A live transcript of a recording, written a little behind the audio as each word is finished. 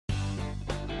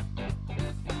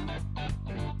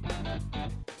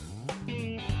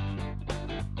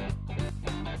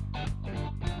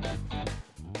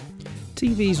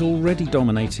TV is already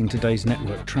dominating today's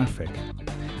network traffic.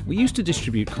 We used to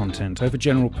distribute content over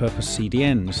general-purpose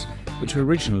CDNs, which were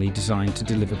originally designed to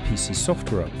deliver PC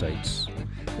software updates.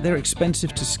 But they're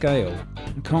expensive to scale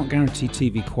and can't guarantee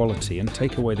TV quality and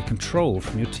take away the control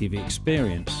from your TV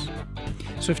experience.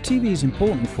 So if TV is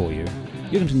important for you,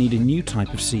 you're going to need a new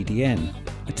type of CDN,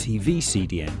 a TV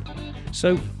CDN.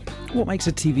 So what makes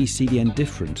a TV CDN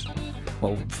different?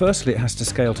 Well, firstly, it has to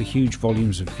scale to huge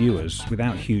volumes of viewers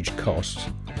without huge costs.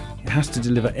 It has to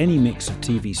deliver any mix of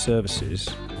TV services.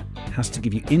 It has to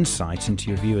give you insight into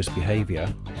your viewers'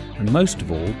 behaviour. And most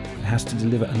of all, it has to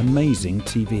deliver an amazing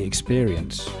TV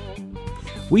experience.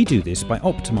 We do this by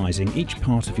optimising each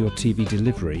part of your TV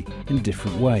delivery in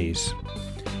different ways.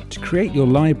 To create your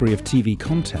library of TV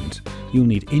content, you'll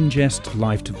need ingest,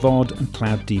 live-to-VOD and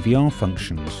cloud DVR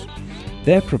functions.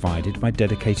 They're provided by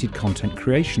dedicated content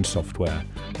creation software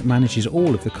that manages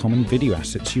all of the common video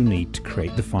assets you need to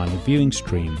create the final viewing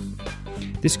stream.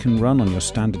 This can run on your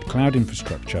standard cloud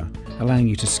infrastructure, allowing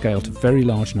you to scale to very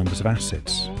large numbers of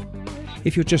assets.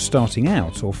 If you're just starting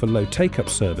out or for low take-up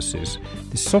services,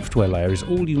 this software layer is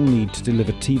all you'll need to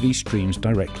deliver TV streams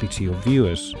directly to your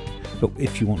viewers. But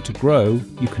if you want to grow,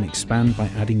 you can expand by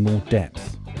adding more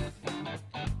depth.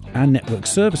 Our network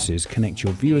services connect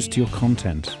your viewers to your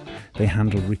content. They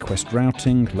handle request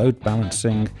routing, load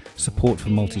balancing, support for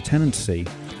multi-tenancy,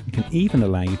 and can even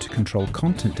allow you to control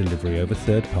content delivery over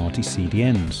third-party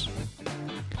CDNs.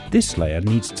 This layer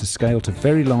needs to scale to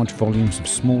very large volumes of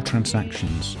small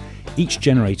transactions, each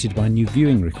generated by a new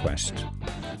viewing request.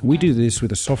 We do this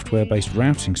with a software-based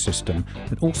routing system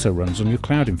that also runs on your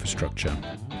cloud infrastructure.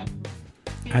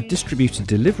 Our distributed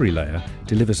delivery layer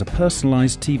delivers a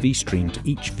personalised TV stream to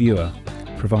each viewer,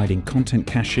 providing content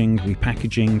caching,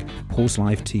 repackaging, pause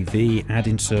live TV, ad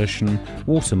insertion,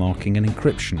 watermarking and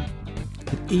encryption.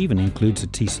 It even includes a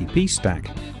TCP stack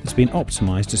that's been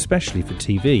optimised especially for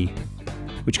TV,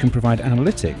 which can provide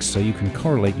analytics so you can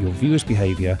correlate your viewers'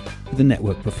 behaviour with the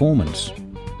network performance.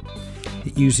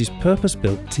 It uses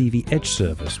purpose-built TV edge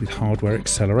servers with hardware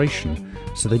acceleration,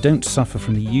 so they don't suffer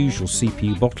from the usual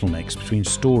CPU bottlenecks between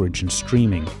storage and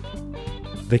streaming.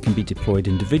 They can be deployed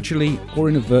individually or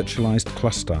in a virtualized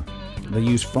cluster. They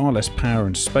use far less power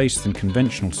and space than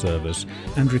conventional servers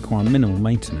and require minimal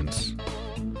maintenance.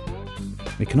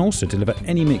 They can also deliver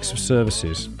any mix of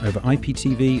services over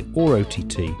IPTV or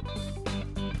OTT.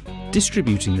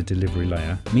 Distributing the delivery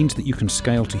layer means that you can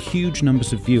scale to huge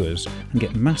numbers of viewers and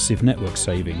get massive network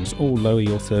savings or lower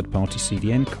your third-party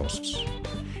CDN costs.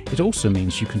 It also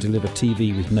means you can deliver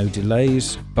TV with no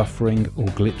delays, buffering or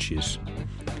glitches.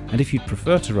 And if you'd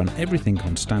prefer to run everything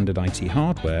on standard IT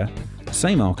hardware, the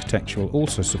same architecture will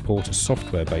also support a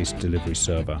software-based delivery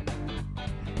server.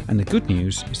 And the good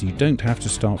news is you don't have to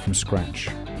start from scratch.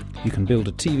 You can build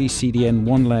a TV CDN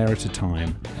one layer at a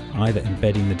time, either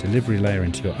embedding the delivery layer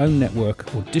into your own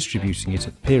network or distributing it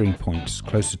at peering points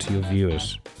closer to your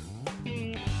viewers.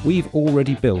 We've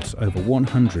already built over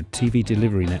 100 TV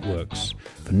delivery networks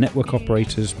for network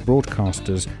operators,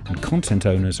 broadcasters and content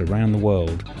owners around the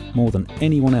world, more than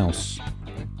anyone else.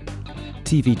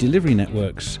 TV delivery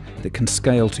networks that can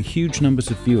scale to huge numbers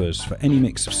of viewers for any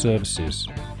mix of services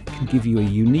can give you a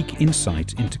unique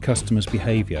insight into customers'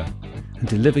 behaviour and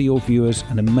deliver your viewers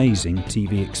an amazing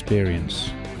TV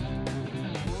experience.